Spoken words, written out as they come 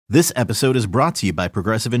This episode is brought to you by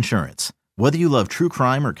Progressive Insurance. Whether you love true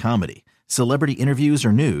crime or comedy, celebrity interviews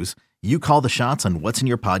or news, you call the shots on what's in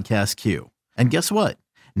your podcast queue. And guess what?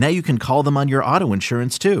 Now you can call them on your auto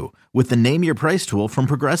insurance too with the Name Your Price tool from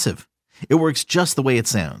Progressive. It works just the way it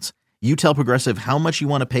sounds. You tell Progressive how much you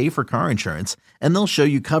want to pay for car insurance, and they'll show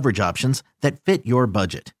you coverage options that fit your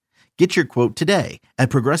budget. Get your quote today at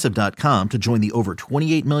Progressive.com to join the over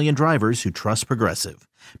 28 million drivers who trust Progressive.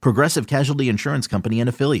 Progressive Casualty Insurance Company and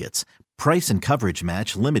Affiliates. Price and coverage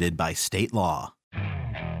match limited by state law.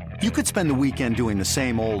 You could spend the weekend doing the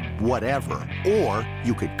same old whatever, or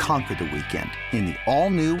you could conquer the weekend in the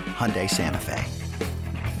all-new Hyundai Santa Fe.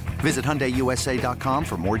 Visit HyundaiUSA.com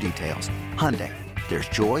for more details. Hyundai, there's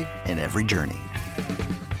joy in every journey.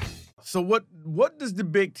 So what does the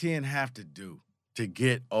Big Ten have to do to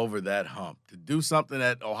get over that hump, to do something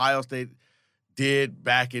that Ohio State did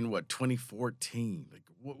back in, 2014? Like,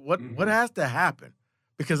 what has to happen?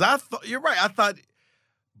 Because you're right. I thought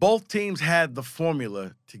both teams had the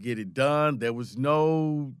formula to get it done. There was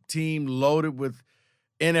no team loaded with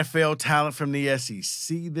NFL talent from the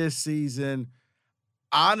SEC this season.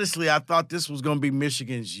 Honestly, I thought this was going to be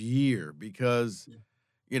Michigan's year because,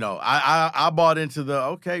 I bought into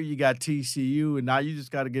you got TCU, and now you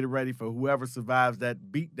just got to get it ready for whoever survives that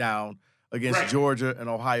beatdown against Georgia and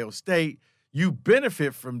Ohio State. You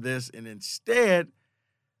benefit from this, and instead,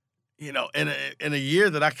 in a year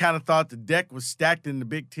that I kind of thought the deck was stacked in the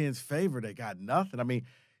Big Ten's favor, they got nothing. I mean,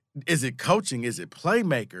 is it coaching? Is it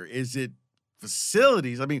playmaker? Is it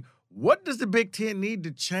facilities? I mean, what does the Big Ten need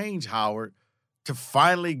to change, Howard, to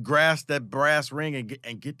finally grasp that brass ring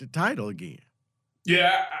and get the title again?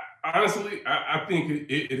 Yeah, honestly, I think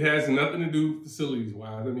it has nothing to do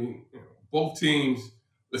facilities-wise. I mean, both teams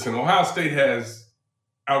 – listen, Ohio State has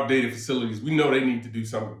outdated facilities. We know they need to do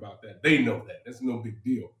something about that. They know that. That's no big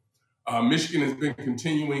deal. Michigan has been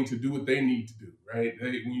continuing to do what they need to do, right?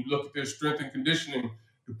 When you look at their strength and conditioning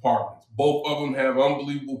departments, both of them have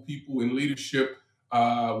unbelievable people in leadership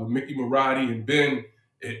with Mickey Marotti and Ben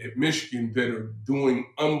at Michigan that are doing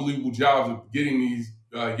unbelievable jobs of getting these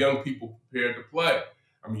young people prepared to play.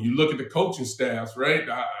 I mean, you look at the coaching staffs, right?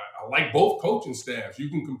 I like both coaching staffs. You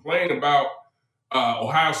can complain about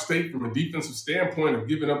Ohio State from a defensive standpoint of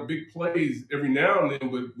giving up big plays every now and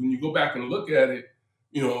then, but when you go back and look at it,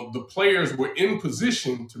 the players were in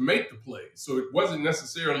position to make the plays. So it wasn't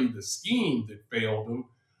necessarily the scheme that failed them,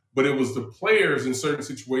 but it was the players in certain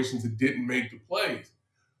situations that didn't make the plays.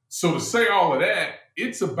 So to say all of that,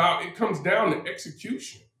 it comes down to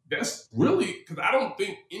execution. That's really, because I don't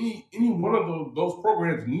think any one of those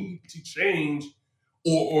programs need to change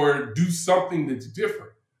or do something that's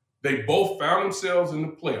different. They both found themselves in the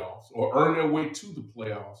playoffs or earned their way to the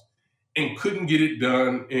playoffs and couldn't get it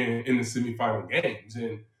done in the semifinal games.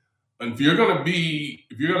 And if you're gonna be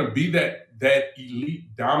that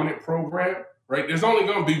elite dominant program, right? There's only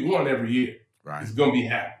gonna be one every year. Right. It's gonna be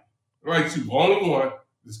happy. Right? So only one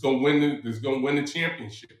that's gonna win the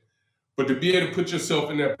championship. But to be able to put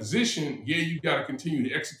yourself in that position, you got to continue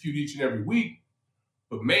to execute each and every week.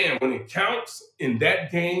 But man, when it counts in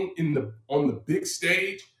that game on the big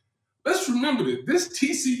stage, let's remember that this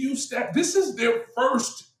TCU staff, this is their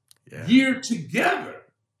first year together.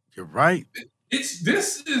 You're right. This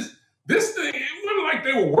thing. It wasn't like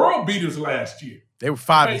they were world beaters last year. They were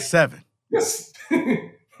 5-7. This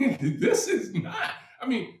is not. I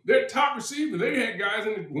mean, their top receiver, they had guys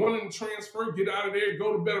wanting to transfer, get out of there,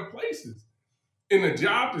 go to better places. And the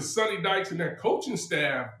job that Sonny Dykes and that coaching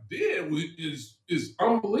staff did is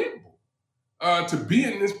unbelievable. To be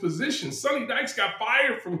in this position, Sonny Dykes got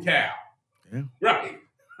fired from Cal. Yeah. Right?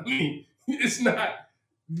 I mean, it's not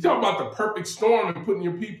 – you talk about the perfect storm and putting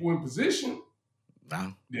your people in position.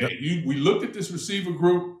 No. Yeah, we looked at this receiver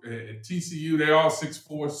group at TCU. They're all 6'4",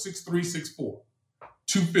 6'3", 6'4",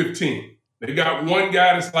 215. They got one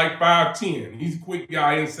guy that's like 5'10". He's a quick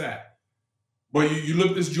guy inside. But you look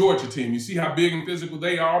at this Georgia team. You see how big and physical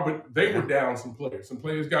they are, but they were down some players. Some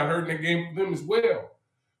players got hurt in that game for them as well.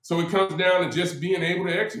 So it comes down to just being able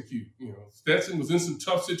to execute. Stetson was in some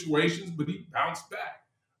tough situations, but he bounced back.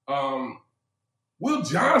 Will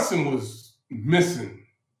Johnson was missing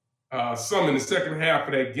some in the second half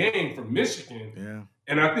of that game from Michigan. Yeah.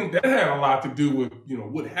 And I think that had a lot to do with,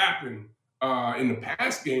 what happened in the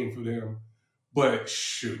past game for them. But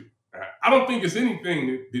shoot, I don't think it's anything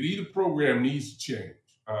that either program needs to change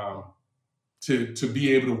to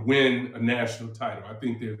be able to win a national title. I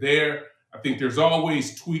think they're there. I think there's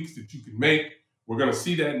always tweaks that you can make. We're going to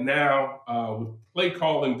see that now with play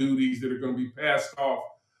calling duties that are going to be passed off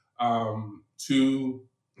to,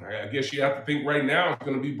 I guess you have to think right now it's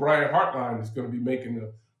going to be Brian Hartline that's going to be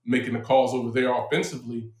making the calls over there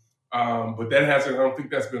offensively. But that hasn't, I don't think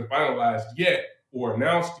that's been finalized yet or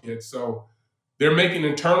announced yet. So they're making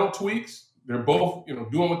internal tweaks. They're both,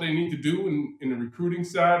 doing what they need to do in the recruiting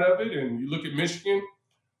side of it. And you look at Michigan,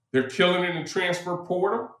 they're killing it in the transfer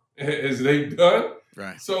portal as they've done.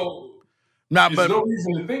 Right. So there's no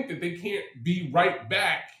reason to think that they can't be right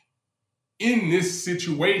back in this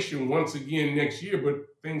situation once again next year, but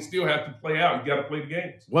things still have to play out. You got to play the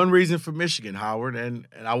games. One reason for Michigan, Howard, and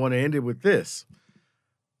I want to end it with this.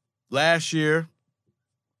 Last year,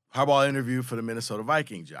 Harbaugh interviewed for the Minnesota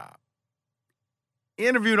Viking job. He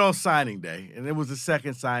interviewed on signing day, and it was the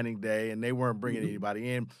second signing day, and they weren't bringing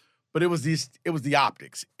anybody in. But it was the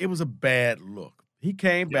optics. It was a bad look. He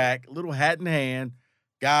came back, a little hat in hand.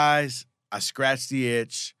 Guys, I scratched the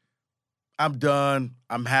itch. I'm done.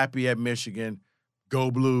 I'm happy at Michigan. Go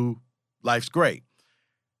Blue. Life's great.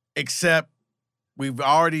 Except we've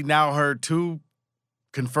already now heard 2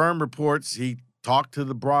 confirmed reports. He talked to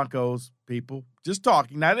the Broncos people, just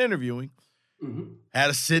talking, not interviewing.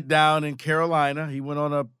 Had a sit down in Carolina. He went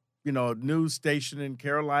on a news station in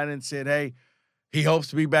Carolina and said, hey, he hopes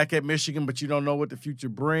to be back at Michigan, but you don't know what the future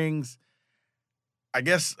brings. I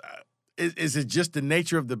guess, is it just the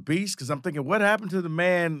nature of the beast? Because I'm thinking, what happened to the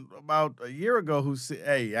man about a year ago who said,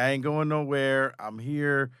 hey, I ain't going nowhere. I'm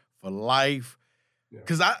here for life.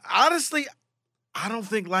 Because I don't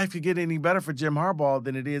think life could get any better for Jim Harbaugh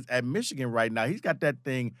than it is at Michigan right now. He's got that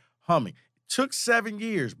thing humming. It took 7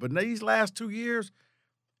 years, but these last 2 years,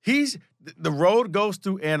 the road goes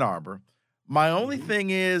through Ann Arbor. My only thing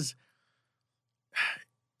is,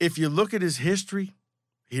 if you look at his history,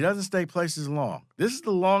 he doesn't stay places long. This is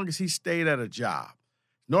the longest he stayed at a job.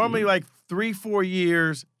 Normally like 3-4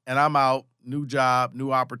 years, and I'm out, new job,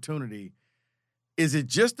 new opportunity. Is it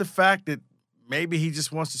just the fact that maybe he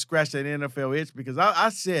just wants to scratch that NFL itch? Because I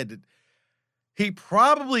said that he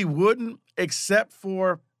probably wouldn't, except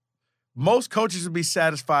for most coaches would be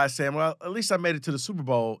satisfied saying, well, at least I made it to the Super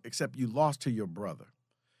Bowl, except you lost to your brother.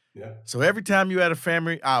 Yeah. So every time you had a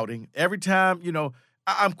family outing, every time,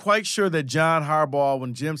 I'm quite sure that John Harbaugh,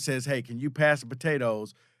 when Jim says, hey, can you pass the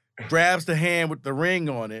potatoes, grabs the hand with the ring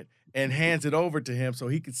on it and hands it over to him so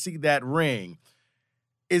he could see that ring.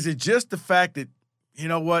 Is it just the fact that, you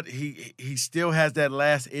know what, he still has that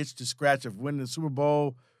last itch to scratch of winning the Super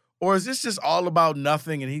Bowl? Or is this just all about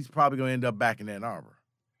nothing and he's probably going to end up back in Ann Arbor?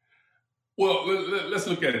 Well, let's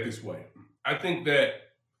look at it this way. I think that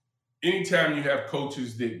anytime you have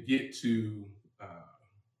coaches that get to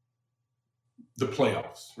the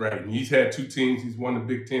playoffs, right? And he's had 2 teams he's won the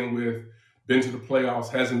Big Ten with, been to the playoffs,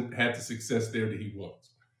 hasn't had the success there that he wants,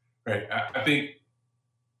 right? I think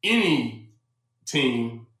any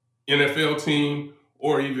team, NFL team,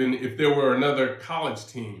 or even if there were another college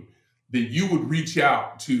team, that you would reach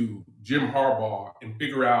out to Jim Harbaugh and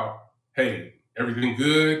figure out, hey, everything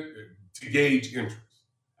good, to gauge interest.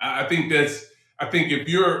 I think if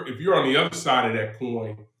you're on the other side of that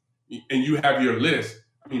coin and you have your list,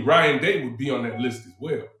 I mean, Ryan Day would be on that list as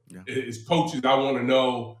well. Yeah. As coaches, I want to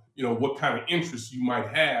know, what kind of interest you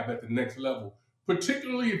might have at the next level,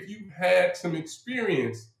 particularly if you've had some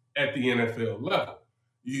experience at the NFL level.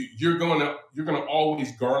 You're gonna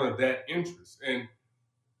always garner that interest. And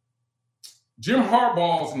Jim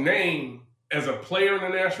Harbaugh's name as a player in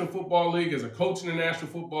the National Football League, as a coach in the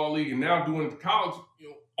National Football League, and now doing it to college,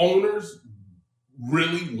 owners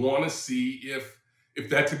really want to see if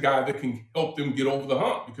that's a guy that can help them get over the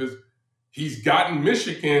hump, because he's gotten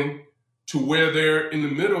Michigan to where they're in the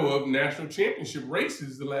middle of national championship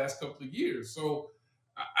races the last couple of years. So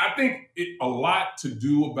I think a lot to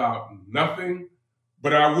do about nothing.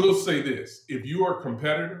 But I will say this: if you are a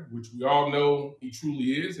competitor, which we all know he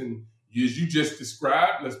truly is, and as you just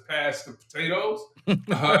described, let's pass the potatoes.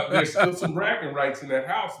 There's still some bragging rights in that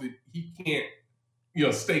house that he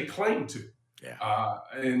can't, stake claim to. Yeah.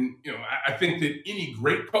 And I think that any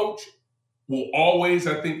great coach will always,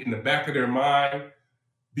 I think, in the back of their mind,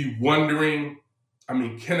 be wondering,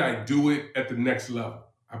 can I do it at the next level?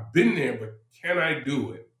 I've been there, but can I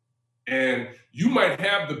do it? And you might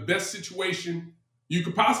have the best situation you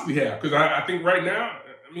could possibly have, because I think right now,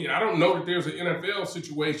 I don't know that there's an NFL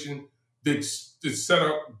situation that's set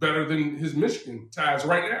up better than his Michigan ties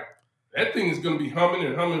right now. That thing is going to be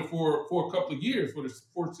humming for a couple of years, for the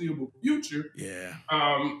foreseeable future. Yeah.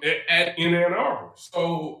 In Ann Arbor.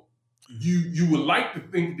 So you would like to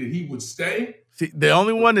think that he would stay. See, the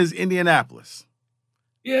only one is Indianapolis.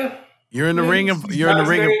 Yeah. You're in the ring of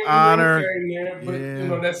honor. There,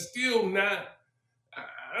 but that's still not.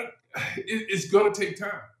 It's going to take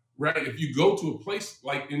time, right? If you go to a place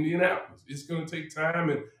like Indianapolis, it's going to take time,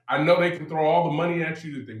 and I know they can throw all the money at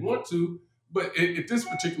you that they want to, But at this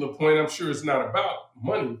particular point, I'm sure it's not about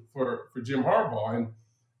money for Jim Harbaugh. And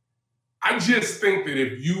I just think that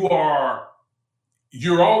if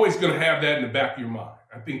you're always going to have that in the back of your mind.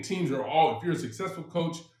 I think teams if you're a successful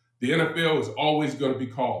coach, the NFL is always going to be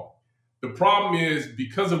called. The problem is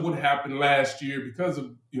because of what happened last year, because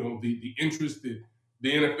of the interest that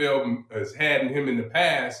the NFL has had in him in the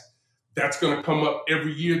past, that's going to come up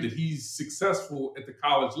every year that he's successful at the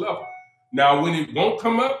college level. Now, when it won't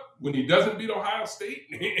come up, when he doesn't beat Ohio State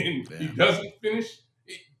and he doesn't finish,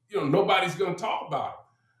 nobody's going to talk about it.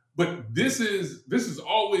 But this is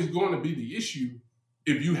always going to be the issue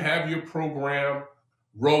if you have your program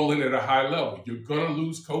rolling at a high level. You're going to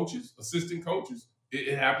lose coaches, assistant coaches.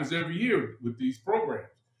 It happens every year with these programs.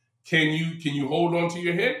 Can you hold on to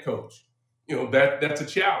your head coach? That's a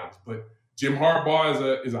challenge. But Jim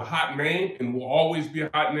Harbaugh is a hot name and will always be a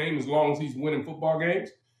hot name as long as he's winning football games.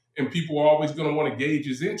 And people are always going to want to gauge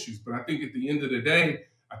his interest. But I think at the end of the day,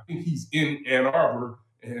 I think he's in Ann Arbor,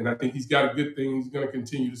 and I think he's got a good thing. He's going to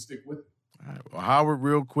continue to stick with it. All right. Well, Howard,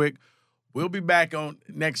 real quick, we'll be back on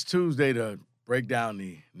next Tuesday to break down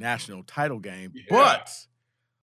the national title game. Yeah. But